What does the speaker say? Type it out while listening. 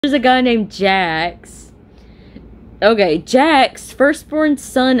There's a guy named Jax. Okay, Jax, firstborn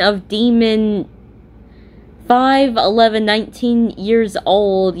son of Demon 5, 11, 19 years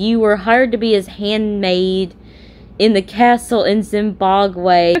old. You were hired to be his handmaid in the castle in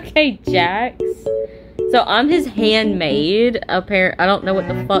Zimbabwe. Okay, Jax. So I'm his handmaid. I don't know what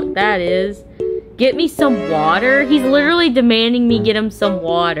the fuck that is. Get me some water? He's literally demanding me get him some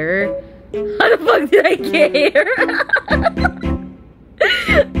water. How the fuck did I get here?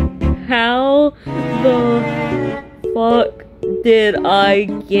 How the fuck did I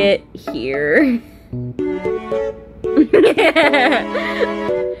get here?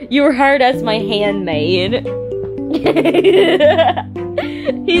 You were hired as my handmaid.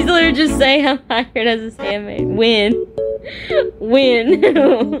 He's literally just saying I'm hired as his handmaid. When?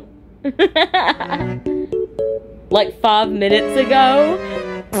 Like 5 minutes ago?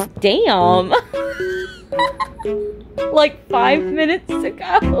 Damn. Like 5 minutes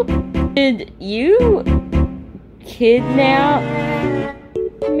ago? Did you kidnap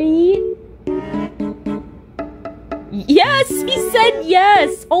me? Yes! He said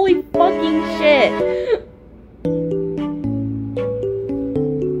yes! Holy fucking shit!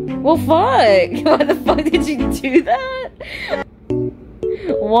 Well, fuck! Why the fuck did you do that?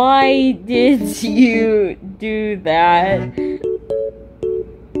 Why did you do that?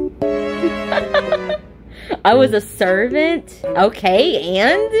 I was a servant? Okay,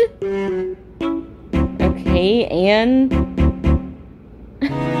 and? Okay, and?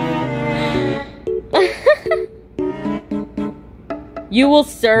 You will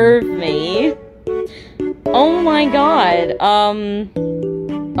serve me. Oh my god.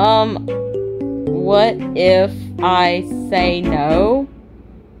 What if I say no?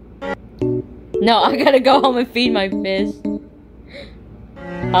 No, I gotta go home and feed my fish.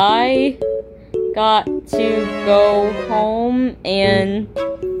 I got to go home and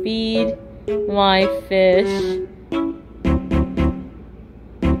feed my fish.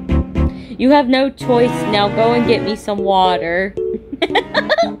 You have no choice now. Go and get me some water.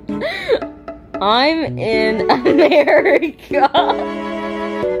 I'm in America.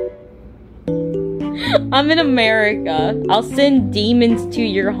 I'm in America. I'll send demons to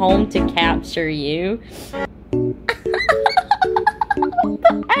your home to capture you. What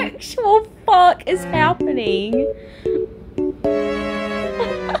the actual fuck is happening?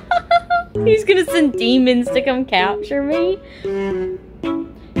 He's gonna send demons to come capture me?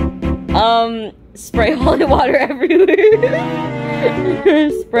 Spray holy water everywhere.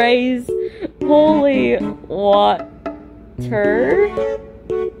 Sprays holy water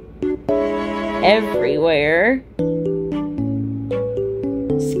everywhere.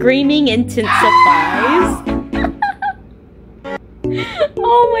 Screaming intensifies.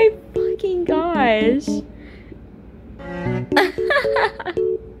 Oh my fucking gosh.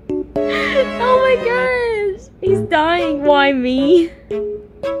 Oh my gosh. He's dying. Why me?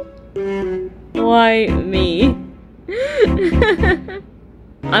 Why me?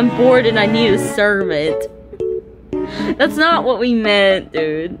 I'm bored and I need a servant. That's not what we meant,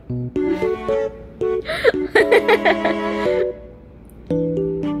 dude.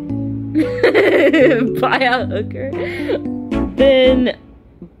 Buy a hooker. Then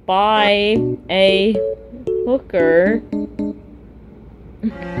buy a hooker.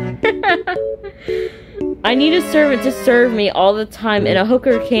 I need a servant to serve me all the time, and a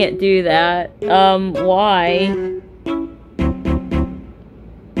hooker can't do that. Why?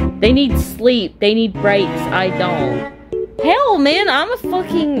 They need sleep. They need breaks. I don't. Hell, man,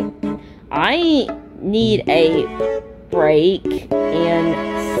 I need a break and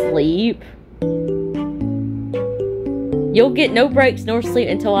sleep. You'll get no breaks nor sleep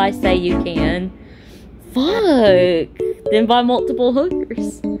until I say you can. Fuck. Then buy multiple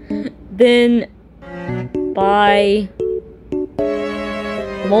hookers. Then buy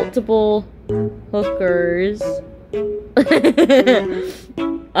multiple hookers.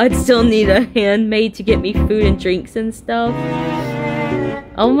 I'd still need a handmaid to get me food and drinks and stuff.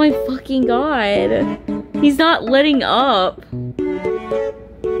 Oh my fucking god. He's not letting up.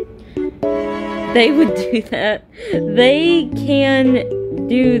 They would do that. They can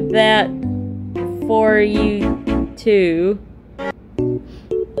do that for you too.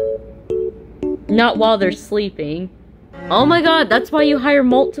 Not while they're sleeping. Oh my god, that's why you hire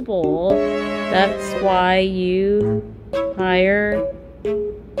multiple. That's why you hire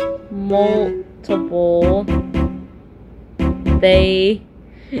multiple. They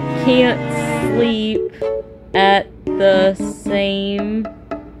can't sleep at the same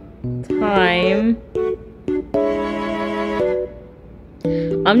time.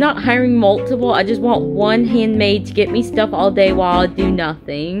 I'm not hiring multiple. I just want one handmaid to get me stuff all day while I do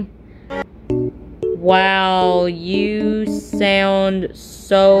nothing. Wow, you sound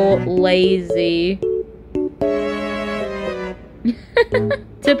so lazy.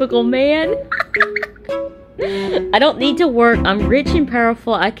 Typical man. I don't need to work. I'm rich and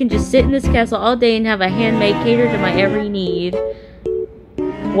powerful. I can just sit in this castle all day and have a handmaid cater to my every need.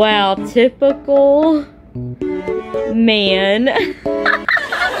 Wow, typical man.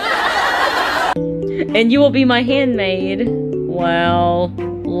 And you will be my handmaid. Wow,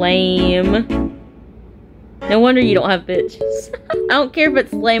 lame. No wonder you don't have bitches. I don't care if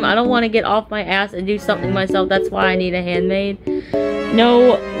it's lame. I don't want to get off my ass and do something myself. That's why I need a handmaid.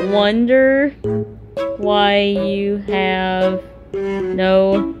 No wonder why you have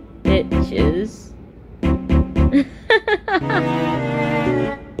no bitches.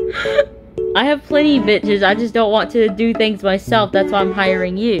 I have plenty of bitches. I just don't want to do things myself. That's why I'm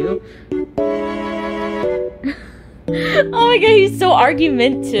hiring you. Oh my god, he's so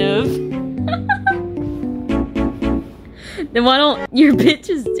argumentative. Then why don't your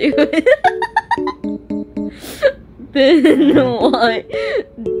bitches do it? Then why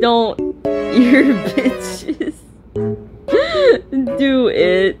don't your bitches do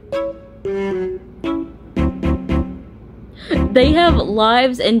it? They have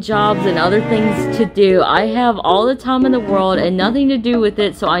lives and jobs and other things to do. I have all the time in the world and nothing to do with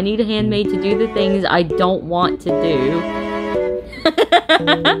it, so I need a handmaid to do the things I don't want to do.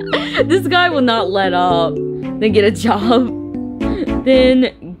 This guy will not let up. Then get a job.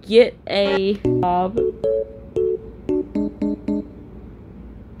 Then get a job.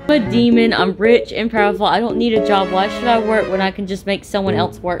 I'm a demon. I'm rich and powerful. I don't need a job. Why should I work when I can just make someone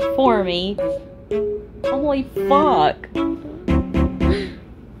else work for me? Holy fuck.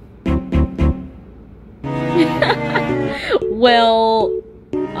 Well,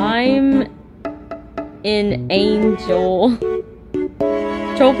 I'm an angel.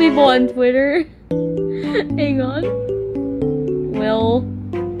 Troll people on Twitter. Hang on. Well,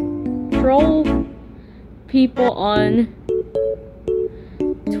 troll people on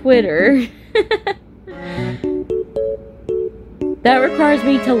Twitter. That requires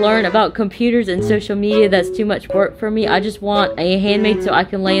me to learn about computers and social media. That's too much work for me. I just want a handmaid so I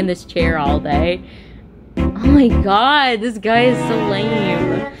can lay in this chair all day. Oh my god, this guy is so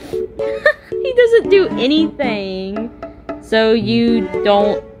lame. He doesn't do anything. So you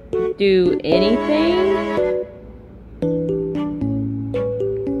don't do anything?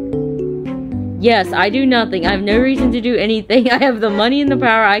 Yes, I do nothing. I have no reason to do anything. I have the money and the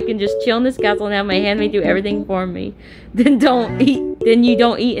power. I can just chill in this castle and have my handmaid do everything for me. Then don't eat. Then you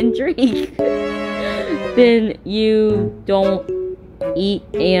don't eat and drink. Then you don't eat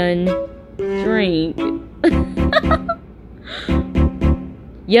and drink.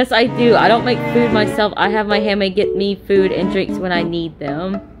 Yes, I do. I don't make food myself. I have my handmaid get me food and drinks when I need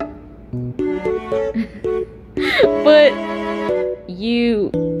them. But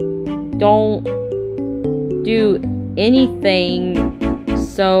you don't do anything,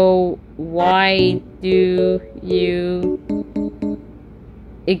 so why do you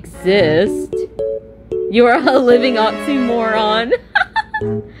exist? You're a living oxymoron.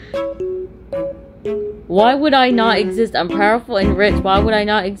 Why would I not exist? I'm powerful and rich. Why would I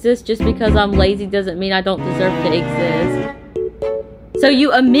not exist? Just because I'm lazy doesn't mean I don't deserve to exist. So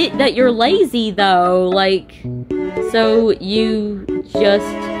you admit that you're lazy, though. Like, so you just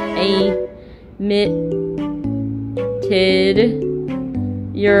admitted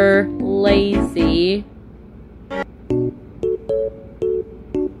you're lazy.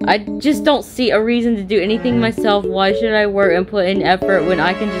 I just don't see a reason to do anything myself. Why should I work and put in effort when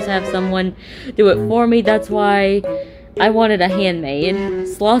I can just have someone do it for me? That's why I wanted a handmaid.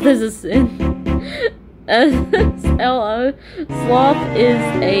 Sloth is a sin. Sloth is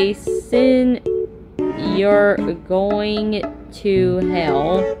a sin. You're going to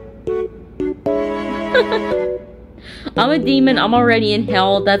hell. I'm a demon. I'm already in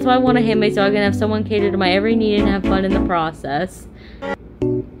hell. That's why I want a handmaid so I can have someone cater to my every need and have fun in the process.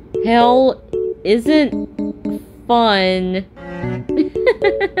 Hell isn't fun.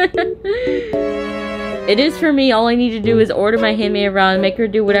 It is for me. All I need to do is order my handmaid around and make her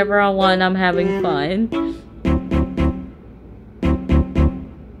do whatever I want and I'm having fun.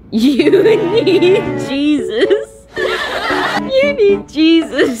 You need Jesus. You need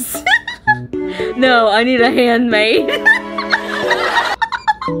Jesus. No, I need a handmaid.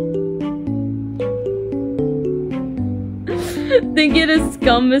 Then get a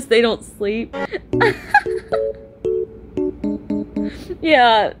scummus, they don't sleep.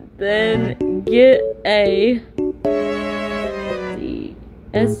 Yeah, then get a...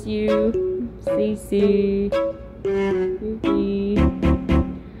 S-U-C-C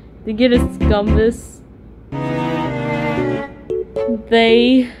to get a scumbus.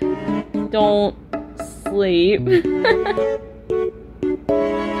 They don't sleep.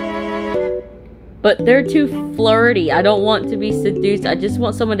 But they're too flirty. I don't want to be seduced. I just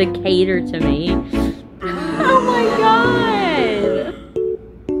want someone to cater to me. Oh my god!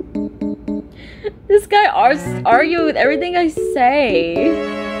 This guy arguing with everything I say.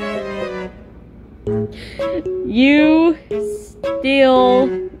 You still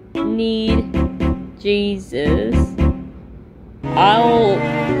need Jesus. I'll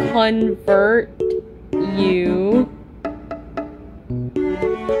convert you.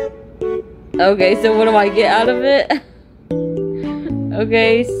 Okay, so what do I get out of it?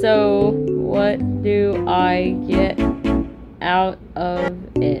 Okay, so what do I get out of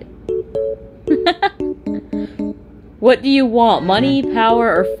it? What do you want? Money,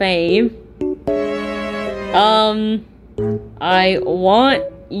 power, or fame? I want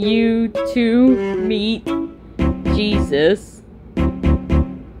you to meet Jesus.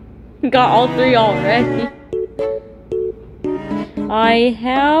 Got all three already. I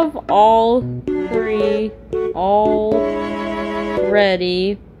have all three already.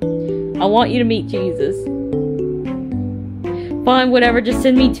 I want you to meet Jesus. Fine, whatever, just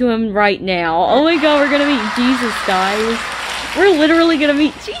send me to him right now. Oh my god, we're gonna meet Jesus, guys. We're literally gonna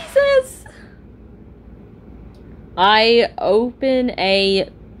meet Jesus! I open a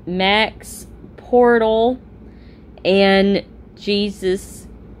Max portal and Jesus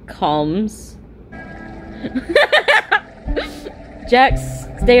comes. Jack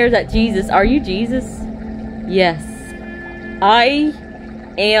stares at Jesus. Are you Jesus? Yes. I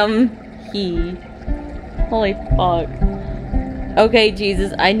am he. Holy fuck. Okay,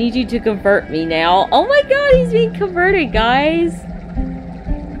 Jesus, I need you to convert me now. Oh my god, he's being converted, guys.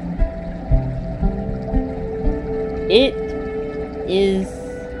 It is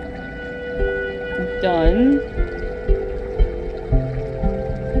done.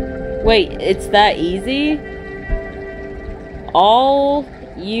 Wait, it's that easy? All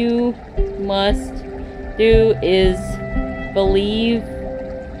you must do is believe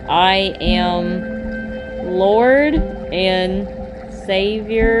I am Lord and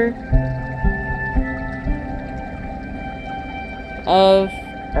Savior of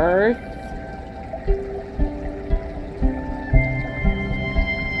Earth.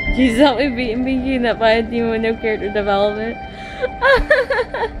 Jesus, help me being kidnapped by a demon with no character development.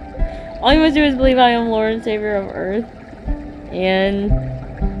 All you must do is believe I am Lord and Savior of Earth and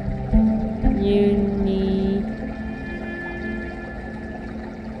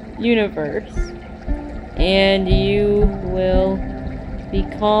universe, and you will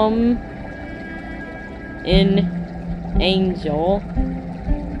become an angel.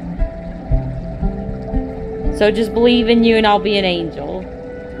 So just believe in you and I'll be an angel.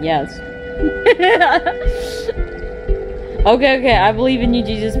 Yes. Okay, I believe in you,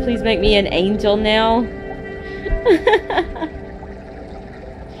 Jesus. Please make me an angel now.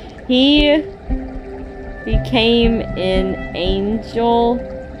 He became an angel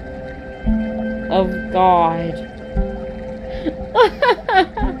of God.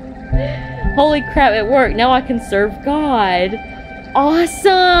 Holy crap, it worked. Now I can serve God.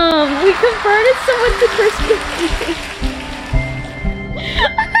 Awesome! We converted someone to Christianity.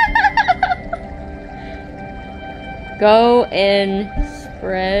 Go and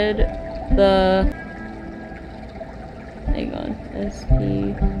spread the... Hang on.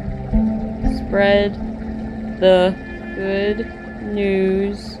 SP. Spread the good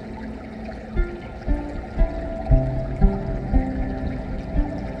news.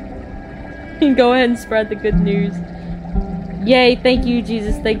 Go ahead and spread the good news. Yay, thank you,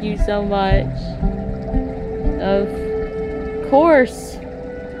 Jesus. Thank you so much. Of course,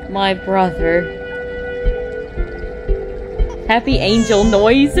 my brother. Happy angel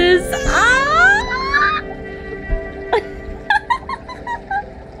noises. Ah!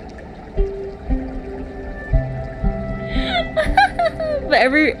 But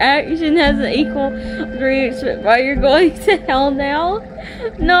every action has an equal reaction. Why you're going to hell now?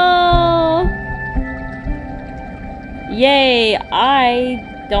 No. Yay,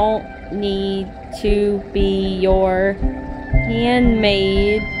 I don't need to be your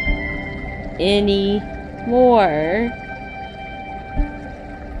handmaid anymore.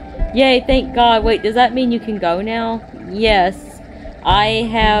 Yay, thank God. Wait, does that mean you can go now? Yes, I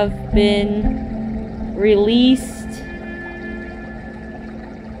have been released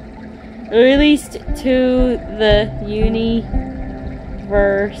to the universe.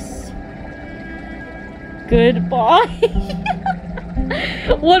 Goodbye.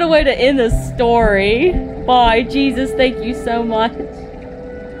 What a way to end the story. Bye, Jesus, thank you so much.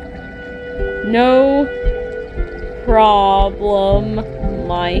 No problem,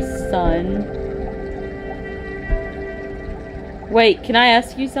 my son. Wait, can I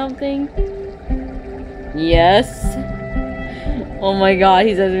ask you something? Yes. Oh my god,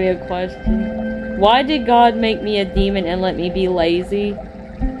 he's asking me a question. Why did God make me a demon and let me be lazy?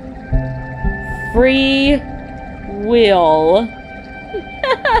 Free will.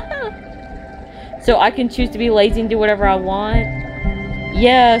 So I can choose to be lazy and do whatever I want?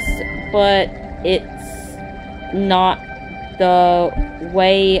 Yes, but it's not the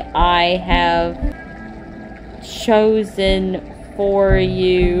way I have chosen for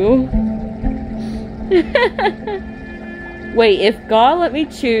you. Wait, if God let me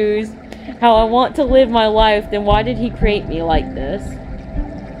choose how I want to live my life, then why did he create me like this?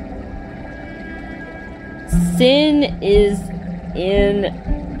 Sin is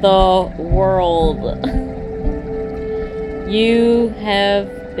in the world. You have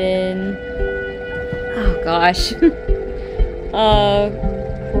been... Oh gosh.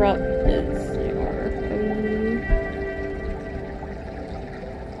 Corrupted.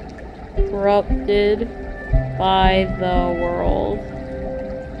 Corrupted by the world.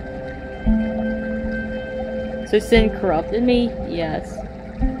 So sin corrupted me? Yes.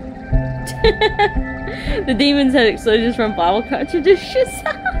 The demons had explosions from Bible contradictions.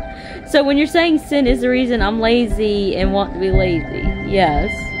 So when you're saying sin is the reason I'm lazy and want to be lazy, yes.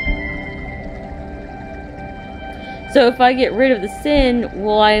 So if I get rid of the sin,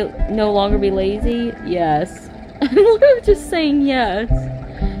 will I no longer be lazy? Yes. I'm literally just saying yes.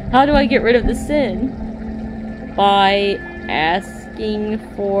 How do I get rid of the sin? By asking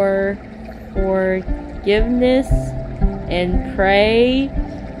for forgiveness and pray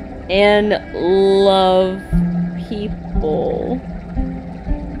and love people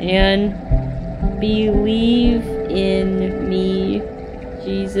and believe in me,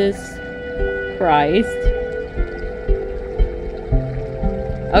 Jesus Christ.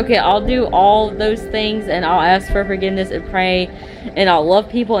 Okay, I'll do all those things and I'll ask for forgiveness and pray and I'll love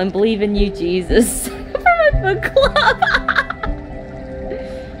people and believe in you, Jesus. For my book club.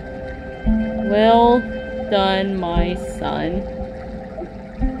 Well done, my son.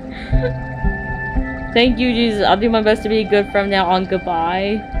 Thank you, Jesus. I'll do my best to be good from now on.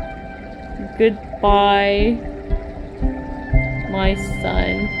 Goodbye. Goodbye, my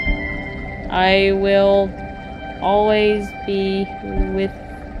son. I will always be with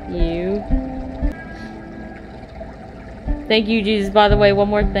you. Thank you, Jesus. By the way, one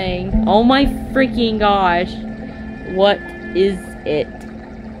more thing. Oh my freaking gosh. What is it?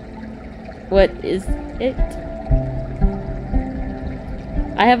 What is it?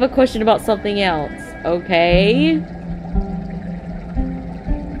 I have a question about something else. Okay.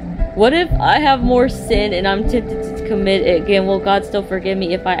 What if I have more sin and I'm tempted to commit it again? Will God still forgive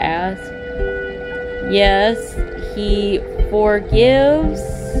me if I ask? Yes, he forgives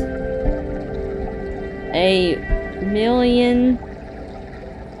a million,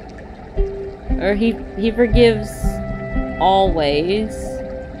 or he forgives always.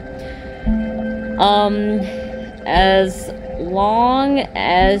 As long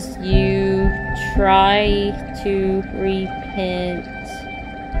as you try to repent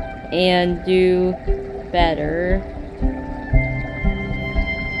and do better.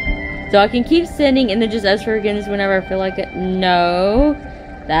 So I can keep sinning and then just ask for forgiveness whenever I feel like it. No,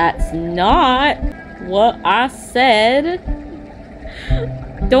 that's not what I said.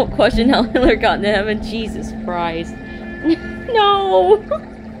 Don't question how Hitler got into heaven. Jesus Christ. No.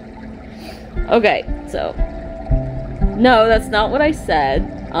 Okay, so. No, that's not what I said.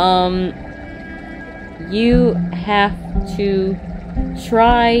 You have to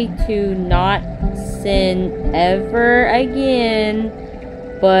try to not sin ever again,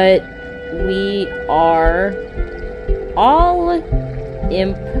 but we are all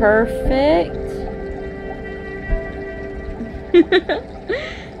imperfect.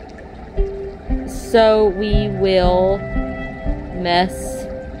 So we will mess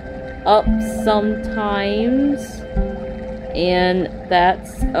up sometimes, and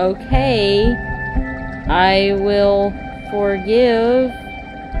that's okay. I will forgive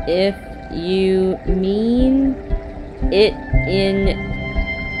if you mean it in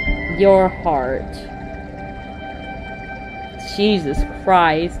your heart. Jesus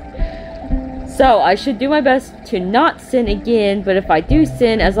Christ. So, I should do my best to not sin again, but if I do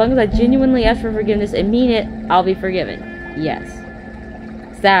sin, as long as I genuinely ask for forgiveness and mean it, I'll be forgiven. Yes.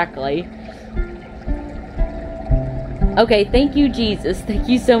 Exactly. Okay, thank you, Jesus. Thank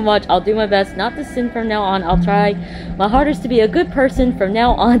you so much. I'll do my best not to sin from now on. I'll try my hardest to be a good person from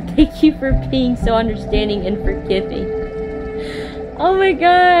now on. Thank you for being so understanding and forgiving. Oh my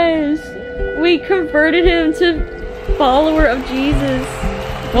gosh. We converted him to follower of Jesus.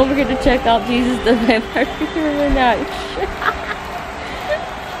 Don't forget to check out Jesus the Vampire Illuminati.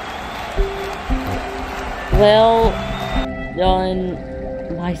 Well done,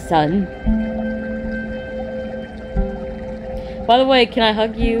 my son. By the way, can I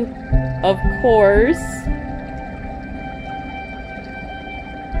hug you? Of course.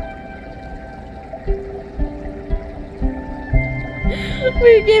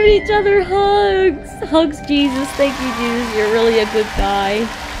 We're giving each other hugs. Hugs, Jesus. Thank you, Jesus. You're really a good guy.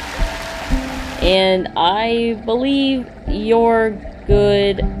 And I believe you're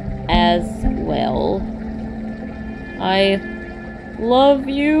good as well. I love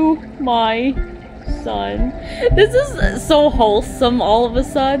you, my son. This is so wholesome all of a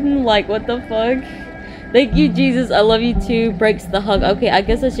sudden. Like, what the fuck? Thank you, Jesus. I love you too. Breaks the hug. Okay, I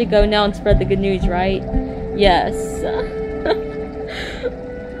guess I should go now and spread the good news, right? Yes.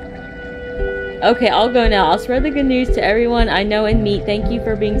 Okay, I'll go now. I'll spread the good news to everyone I know and meet. Thank you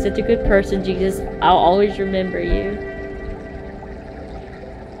for being such a good person, Jesus. I'll always remember you.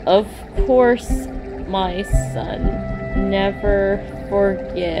 Of course, my son. Never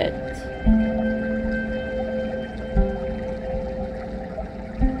forget.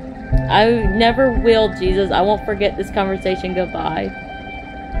 I never will, Jesus. I won't forget this conversation. Goodbye.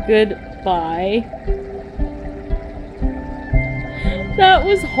 Goodbye. That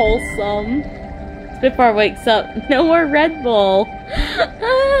was wholesome. Spitfire wakes up. No more Red Bull.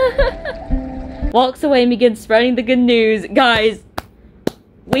 Walks away and begins spreading the good news. Guys,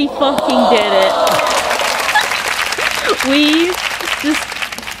 we fucking did it. We just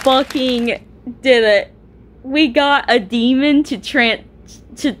fucking did it. We got a demon to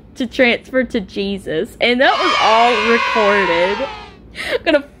transfer to Jesus. And that was all recorded. I'm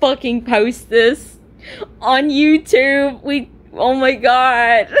gonna fucking post this on YouTube. Oh my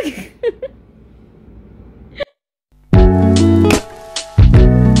god.